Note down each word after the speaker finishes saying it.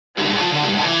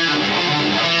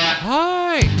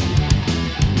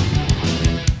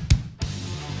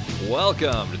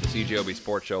Welcome to the CJOB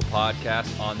Sports Show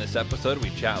podcast. On this episode, we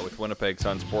chat with Winnipeg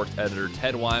Sun sports editor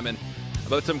Ted Wyman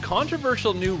about some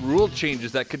controversial new rule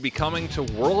changes that could be coming to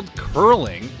World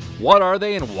Curling. What are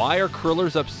they and why are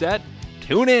curlers upset?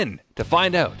 Tune in to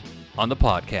find out on the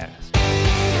podcast.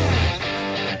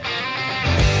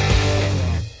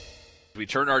 We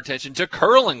turn our attention to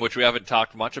curling, which we haven't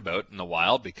talked much about in a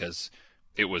while because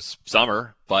it was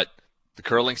summer, but the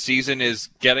curling season is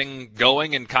getting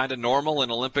going and kind of normal,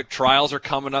 and Olympic trials are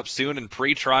coming up soon, and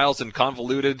pre-trials and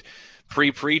convoluted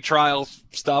pre-trial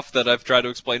stuff that I've tried to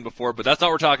explain before. But that's not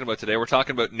what we're talking about today. We're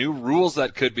talking about new rules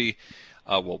that could be,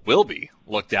 will be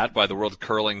looked at by the World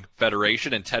Curling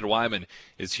Federation, and Ted Wyman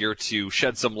is here to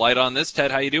shed some light on this.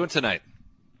 Ted, how you doing tonight?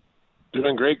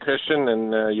 Doing great, Christian,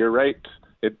 and you're right.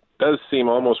 It does seem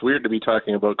almost weird to be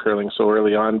talking about curling so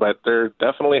early on, but there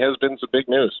definitely has been some big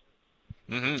news.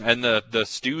 Mm-hmm. And the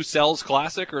Stu Sells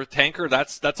Classic or Tanker,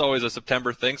 that's always a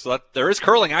September thing. So there is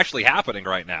curling actually happening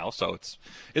right now, so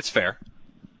it's fair.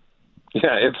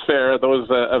 Yeah, it's fair. Those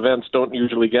events don't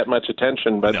usually get much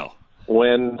attention, but no.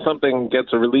 When something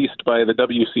gets released by the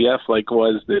WCF, like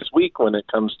was this week, when it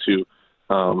comes to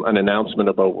an announcement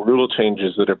about rule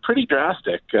changes that are pretty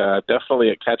drastic, definitely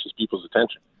it catches people's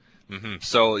attention. Mm-hmm.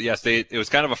 So, yes, it was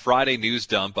kind of a Friday news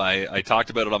dump. I talked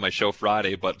about it on my show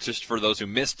Friday, but just for those who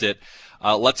missed it,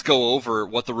 let's go over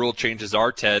what the rule changes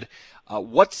are, Ted.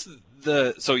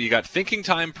 So you got thinking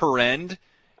time per end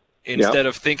instead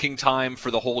of thinking time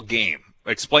for the whole game.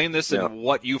 Explain this and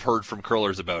what you've heard from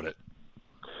curlers about it.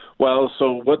 Well,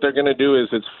 so what they're going to do is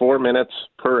it's 4 minutes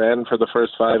per end for the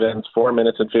first 5 ends, 4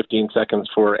 minutes and 15 seconds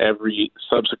for every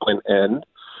subsequent end.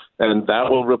 And that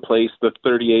will replace the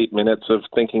 38 minutes of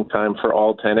thinking time for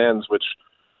all 10 ends, which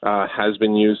has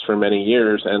been used for many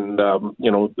years. And,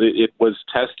 it was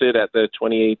tested at the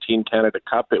 2018 Canada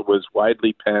Cup. It was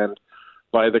widely panned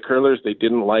by the curlers. They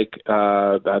didn't like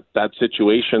that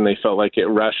situation. They felt like it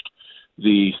rushed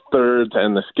the thirds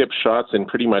and the skip shots in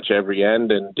pretty much every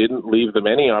end and didn't leave them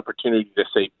any opportunity to,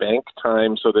 say, bank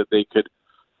time so that they could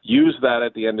use that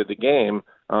at the end of the game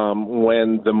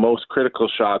when the most critical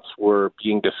shots were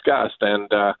being discussed. And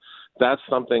that's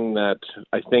something that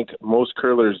I think most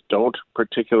curlers don't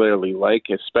particularly like,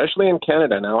 especially in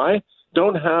Canada. Now, I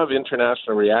don't have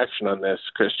international reaction on this,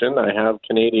 Christian. I have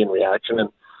Canadian reaction, and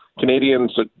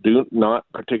Canadians do not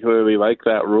particularly like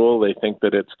that rule. They think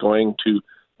that it's going to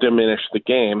diminish the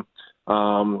game.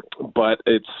 But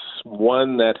it's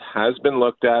one that has been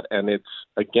looked at, and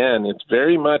it's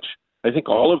very much, I think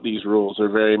all of these rules are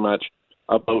very much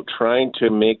about trying to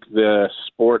make the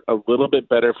sport a little bit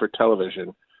better for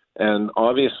television. And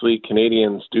obviously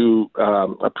Canadians do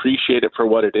appreciate it for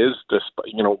what it is,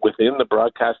 within the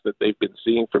broadcast that they've been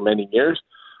seeing for many years.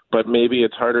 But maybe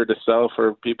it's harder to sell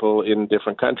for people in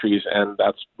different countries, and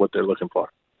that's what they're looking for.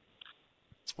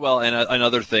 Well, and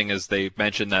another thing is they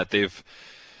mentioned that they've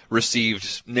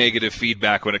received negative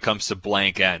feedback when it comes to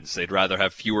blank ends. They'd rather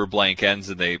have fewer blank ends,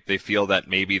 and they feel that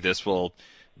maybe this will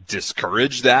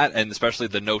discourage that, and especially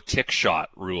the no tick shot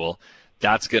rule.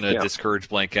 That's going to discourage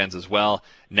blank ends as well.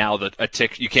 Now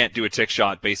that you can't do a tick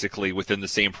shot basically within the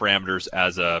same parameters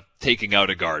as taking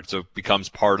out a guard, so it becomes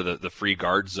part of the free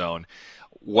guard zone.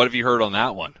 What have you heard on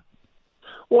that one?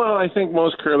 Well, I think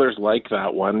most curlers like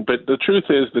that one, but the truth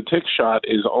is the tick shot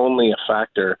is only a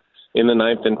factor in the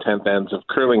 9th and 10th ends of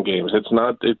curling games. It's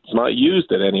not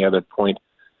used at any other point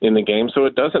in the game, so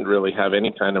it doesn't really have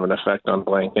any kind of an effect on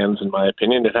blank ends, in my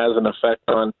opinion. It has an effect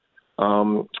on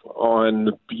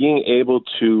being able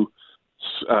to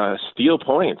steal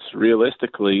points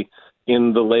realistically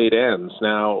in the late ends.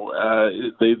 Now,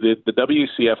 the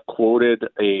WCF quoted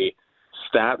a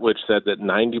stat which said that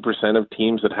 90% of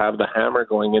teams that have the hammer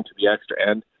going into the extra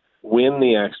end win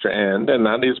the extra end, and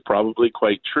that is probably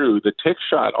quite true. The tick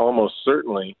shot almost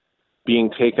certainly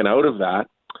being taken out of that.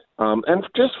 And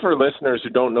just for listeners who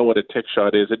don't know what a tick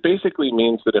shot is, it basically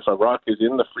means that if a rock is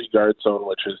in the free guard zone,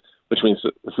 which means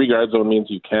the free guard zone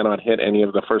means you cannot hit any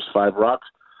of the first 5 rocks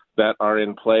that are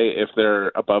in play if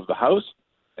they're above the house,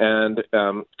 and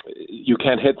you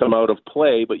can't hit them out of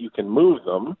play, but you can move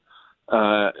them.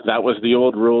 That was the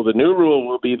old rule. The new rule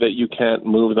will be that you can't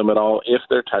move them at all if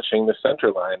they're touching the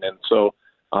center line. And so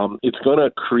it's going to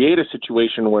create a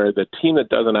situation where the team that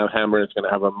doesn't have hammer is going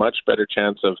to have a much better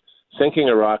chance of sinking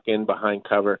a rock in behind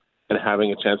cover and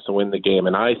having a chance to win the game.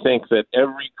 And I think that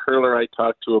every curler I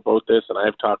talked to about this, and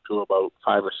I've talked to about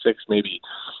 5 or 6, maybe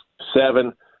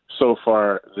 7 so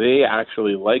far, they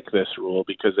actually like this rule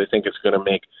because they think it's going to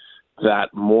make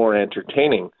that more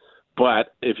entertaining.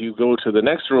 But if you go to the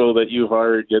next rule that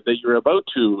you're about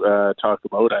to talk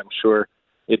about, I'm sure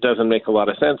it doesn't make a lot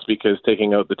of sense because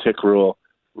taking out the tick rule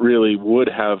really would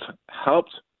have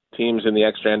helped teams in the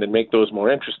extra end and make those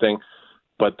more interesting.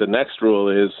 But the next rule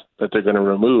is that they're going to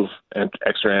remove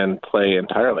extra end play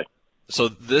entirely. So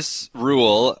this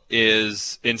rule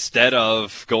is, instead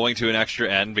of going to an extra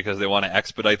end because they want to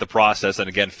expedite the process and,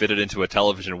 again, fit it into a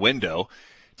television window,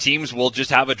 teams will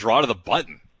just have a draw to the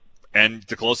button and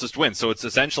the closest wins. So it's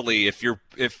essentially, if you're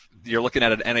looking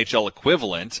at an NHL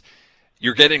equivalent,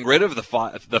 you're getting rid of the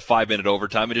 5-minute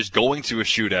overtime and just going to a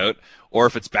shootout. Or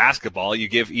if it's basketball, you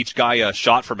give each guy a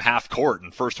shot from half court,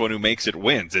 and first one who makes it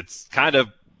wins. It's kind of,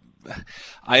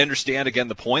 I understand, again,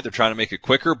 the point. They're trying to make it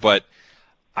quicker, but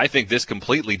I think this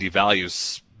completely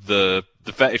devalues the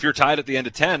fact. If you're tied at the end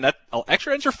of 10, that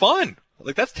extra ends are fun.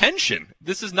 Like, that's tension.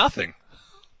 This is nothing.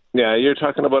 Yeah, you're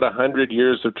talking about 100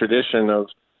 years of tradition of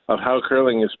how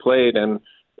curling is played and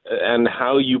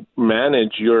how you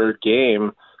manage your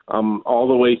game all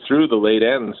the way through the late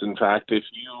ends. In fact, if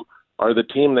you are the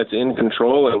team that's in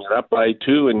control and you're up by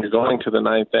 2 and you're going to the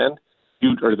ninth end,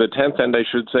 or the 10th end, I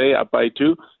should say, up by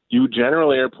 2, you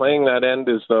generally are playing that end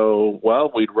as though, well,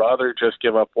 we'd rather just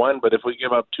give up 1, but if we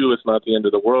give up 2, it's not the end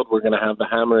of the world. We're going to have the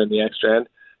hammer in the extra end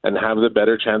and have the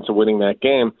better chance of winning that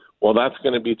game. Well, that's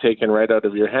going to be taken right out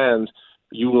of your hands.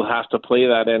 You will have to play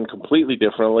that end completely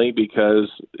differently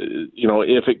because,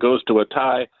 if it goes to a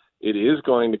tie, it is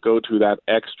going to go to that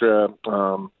extra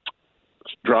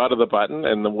draw to the button,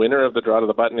 and the winner of the draw to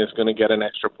the button is going to get an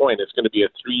extra point. It's going to be a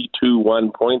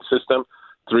 3-2-1 point system.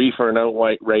 3 for an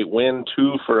outright win,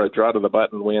 2 for a draw to the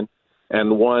button win,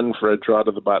 and 1 for a draw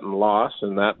to the button loss,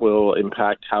 and that will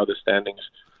impact how the standings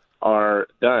are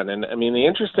done. And I mean, the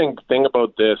interesting thing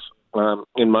about this,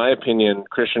 in my opinion,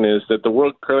 Christian, is that the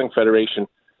World Curling Federation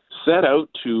set out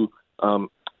to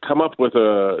come up with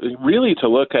to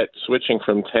look at switching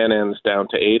from 10 ends down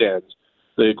to 8 ends.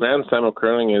 The Grand Slam of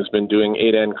Curling has been doing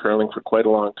 8-end curling for quite a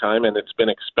long time, and it's been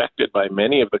expected by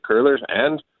many of the curlers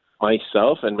and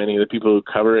myself and many of the people who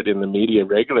cover it in the media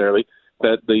regularly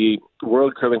that the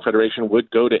World Curling Federation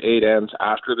would go to 8 ends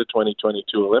after the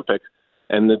 2022 Olympics.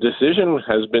 And the decision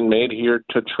has been made here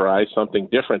to try something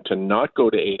different, to not go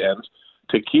to 8 ends,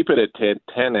 to keep it at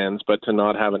 10 ends, but to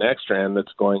not have an extra end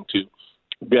that's going to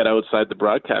get outside the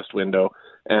broadcast window.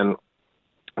 And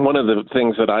one of the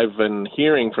things that I've been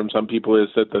hearing from some people is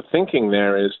that the thinking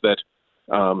there is that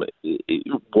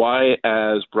why,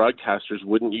 as broadcasters,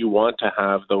 wouldn't you want to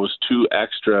have those 2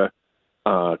 extra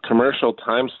commercial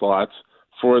time slots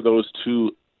for those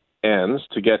 2 ends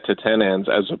to get to 10 ends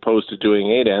as opposed to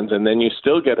doing 8 ends, and then you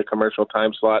still get a commercial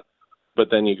time slot, but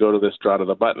then you go to this draw to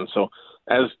the button. So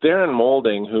as Darren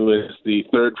Moulding, who is the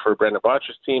third for Brendan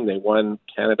Bottcher's team, they won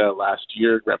Canada last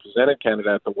year, represented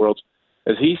Canada at the Worlds,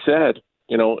 as he said,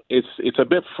 it's a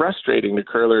bit frustrating to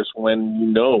curlers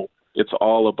when it's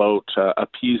all about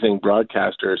appeasing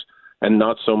broadcasters and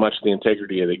not so much the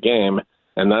integrity of the game.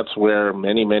 And that's where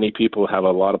many, many people have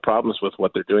a lot of problems with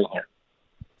what they're doing here.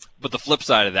 But the flip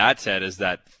side of that, Ted, is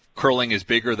that curling is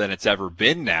bigger than it's ever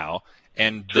been now.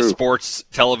 And True. The sports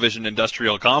television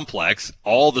industrial complex,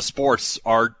 all the sports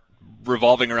are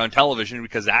revolving around television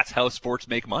because that's how sports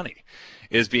make money,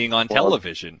 is being on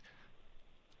television.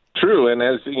 True. And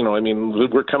as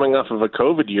we're coming off of a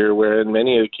COVID year where in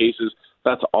many of the cases,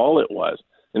 that's all it was.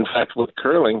 In fact, with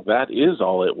curling, that is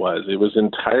all it was. It was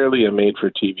entirely a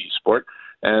made-for-TV sport.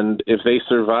 And if they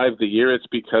survived the year, it's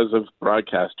because of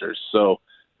broadcasters. So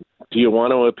do you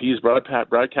want to appease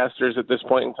broadcasters at this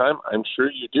point in time? I'm sure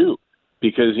you do,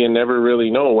 because you never really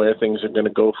know where things are going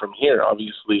to go from here.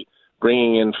 Obviously,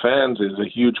 bringing in fans is a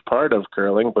huge part of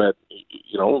curling, but,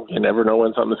 you never know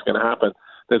when something's going to happen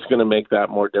that's going to make that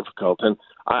more difficult. And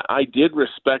I did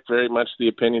respect very much the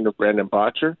opinion of Brendan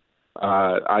Bottcher.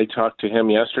 I talked to him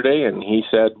yesterday, and he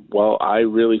said, well, I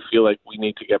really feel like we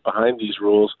need to get behind these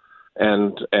rules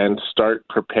and start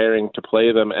preparing to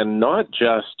play them, and not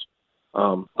just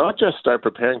start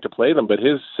preparing to play them, but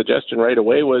his suggestion right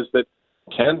away was that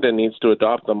Canada needs to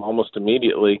adopt them almost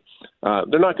immediately.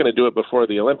 They're not going to do it before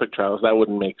the Olympic trials. That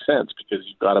wouldn't make sense because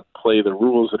you've got to play the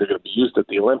rules that are going to be used at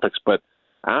the Olympics. But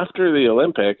after the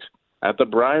Olympics, at the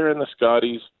Brier and the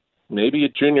Scotties, maybe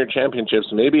at junior championships,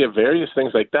 maybe at various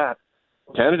things like that,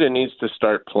 Canada needs to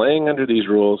start playing under these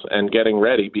rules and getting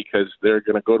ready because they're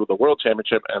going to go to the World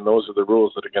Championship, and those are the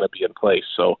rules that are going to be in place.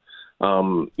 So,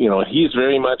 he's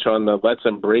very much on the let's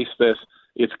embrace this.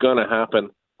 It's going to happen.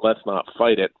 Let's not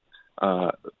fight it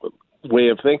way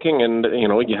of thinking, and,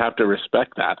 you have to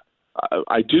respect that.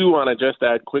 I do want to just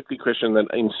add quickly, Christian, that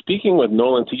in speaking with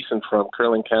Nolan Thiessen from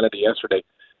Curling Canada yesterday,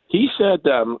 he said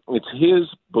it's his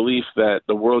belief that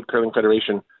the World Curling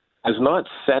Federation has not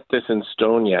set this in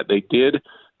stone yet. They did.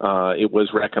 It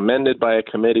was recommended by a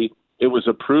committee. It was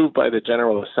approved by the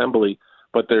General Assembly.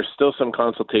 but there's still some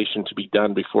consultation to be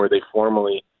done before they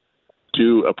formally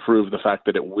do approve the fact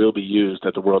that it will be used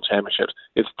at the World Championships.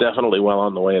 It's definitely well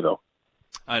on the way, though.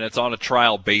 And it's on a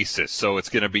trial basis, so it's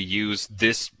going to be used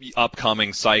this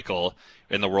upcoming cycle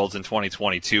in the Worlds in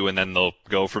 2022, and then they'll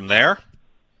go from there?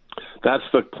 That's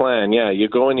the plan, yeah. You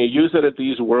go and you use it at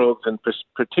these Worlds, and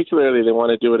particularly they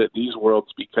want to do it at these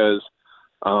Worlds because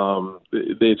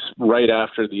it's right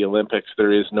after the Olympics.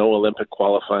 There is no Olympic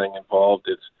qualifying involved.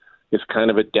 It's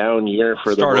kind of a down year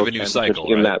for the World Start of a new cycle,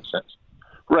 in right? that sense.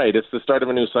 Right, it's the start of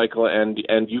a new cycle, and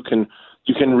you can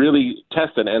really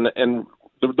test it. And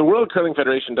the World Curling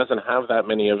Federation doesn't have that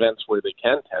many events where they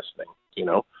can test things. You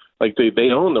know, like they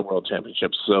own the World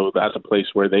Championships, so that's a place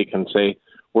where they can say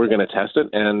we're going to test it,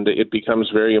 and it becomes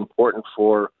very important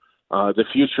for the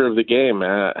future of the game,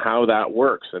 how that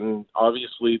works. And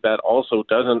obviously, that also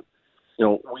doesn't. You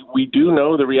know, we do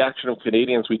know the reaction of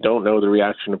Canadians. We don't know the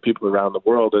reaction of people around the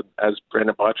world. And as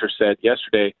Brendan Bottcher said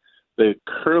yesterday, the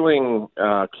curling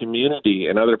community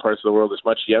in other parts of the world is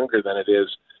much younger than it is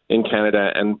in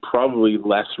Canada and probably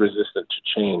less resistant to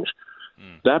change.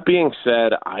 That being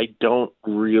said, I don't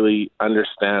really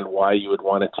understand why you would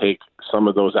want to take some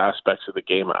of those aspects of the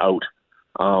game out.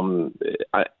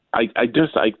 I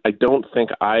don't think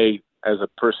as a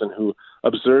person who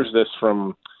observes this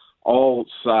from all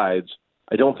sides,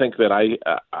 I don't think that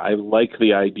I like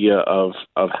the idea of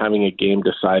having a game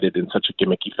decided in such a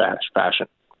gimmicky fashion.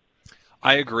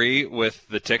 I agree with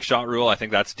the tick shot rule. I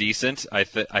think that's decent. I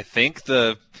think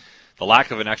the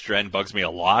lack of an extra end bugs me a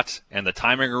lot, and the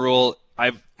timing rule.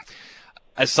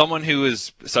 As someone who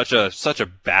is such a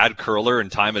bad curler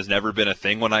and time has never been a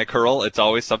thing when I curl, it's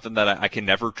always something that I can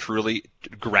never truly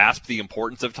grasp the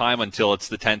importance of time until it's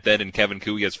the 10th end and Kevin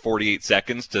Cooey has 48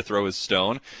 seconds to throw his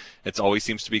stone. It always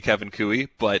seems to be Kevin Cooey,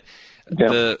 but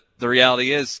the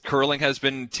reality is curling has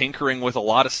been tinkering with a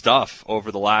lot of stuff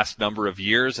over the last number of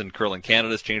years, and Curling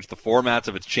Canada's changed the formats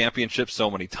of its championships so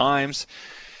many times.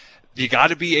 You got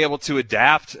to be able to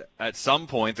adapt at some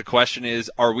point. The question is,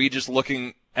 are we just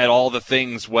looking at all the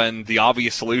things when the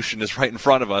obvious solution is right in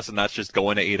front of us, and that's just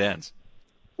going to 8 ends?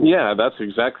 Yeah, that's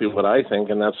exactly what I think,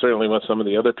 and that's certainly what some of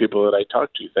the other people that I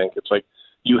talk to think. It's like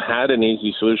you had an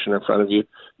easy solution in front of you,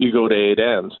 you go to 8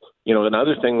 ends. You know,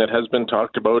 another thing that has been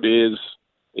talked about is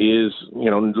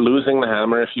losing the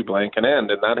hammer if you blank an end,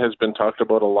 and that has been talked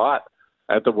about a lot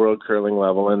at the World Curling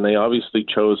level, and they obviously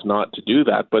chose not to do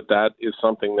that, but that is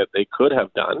something that they could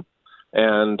have done.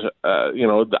 And,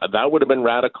 that would have been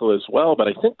radical as well. But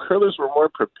I think curlers were more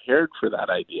prepared for that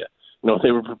idea. You know,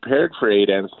 they were prepared for 8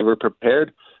 ends. They were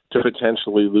prepared to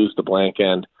potentially lose the blank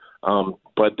end.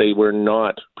 But they were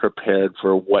not prepared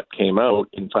for what came out.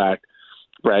 In fact,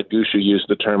 Brad Gushue used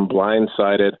the term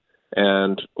blindsided.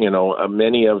 And,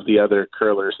 many of the other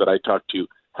curlers that I talked to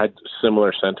had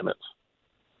similar sentiments.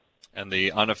 And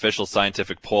the unofficial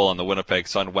scientific poll on the Winnipeg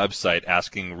Sun website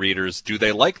asking readers, do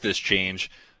they like this change?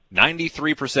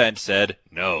 93% said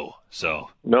no.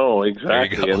 No,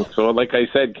 exactly. And so, like I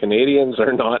said, Canadians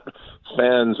are not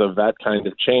fans of that kind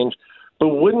of change. But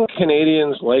wouldn't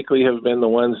Canadians likely have been the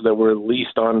ones that were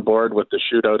least on board with the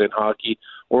shootout in hockey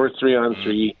or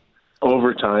 3-on-3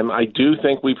 overtime? I do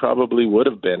think we probably would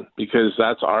have been, because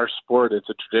that's our sport. It's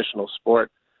a traditional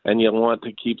sport, and you want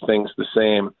to keep things the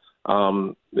same.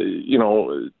 For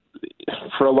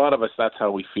a lot of us, that's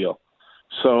how we feel.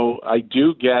 So I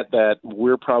do get that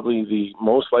we're probably the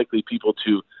most likely people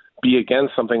to be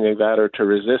against something like that or to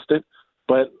resist it.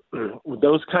 But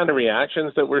those kind of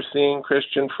reactions that we're seeing,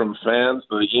 Christian, from fans,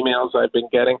 the emails I've been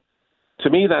getting, to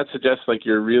me that suggests like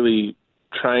you're really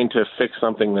trying to fix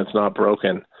something that's not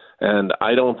broken. And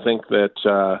I don't think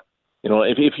that,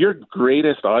 if your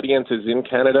greatest audience is in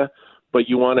Canada, but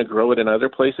you want to grow it in other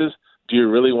places, do you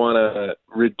really want to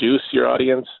reduce your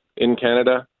audience in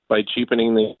Canada by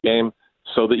cheapening the game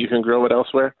so that you can grow it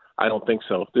elsewhere? I don't think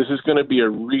so. This is going to be a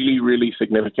really, really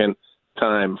significant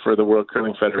time for the World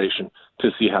Curling Federation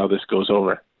to see how this goes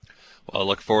over. Well, I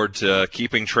look forward to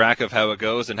keeping track of how it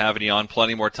goes and having you on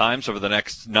plenty more times over the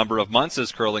next number of months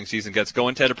as curling season gets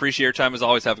going. Ted, appreciate your time as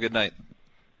always. Have a good night.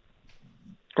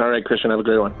 All right, Christian, have a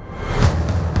great one.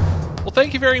 Well,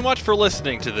 thank you very much for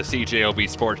listening to the CJOB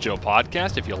Sports Show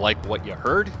podcast. If you like what you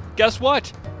heard, guess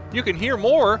what? You can hear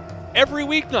more every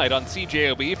weeknight on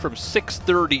CJOB from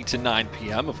 6:30 to 9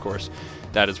 p.m. Of course,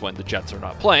 that is when the Jets are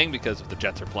not playing, because if the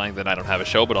Jets are playing, then I don't have a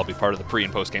show, but I'll be part of the pre-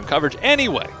 and post-game coverage.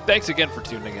 Anyway, thanks again for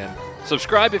tuning in.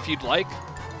 Subscribe if you'd like.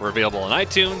 We're available on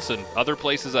iTunes and other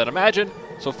places, I'd imagine.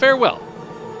 So farewell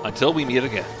until we meet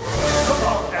again. So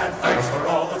long and thanks for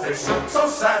all the fish. So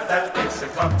sad that it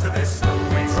should come to this.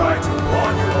 We try to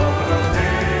warn you all, but oh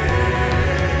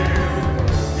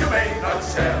dear, you may not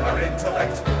share our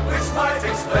intellect.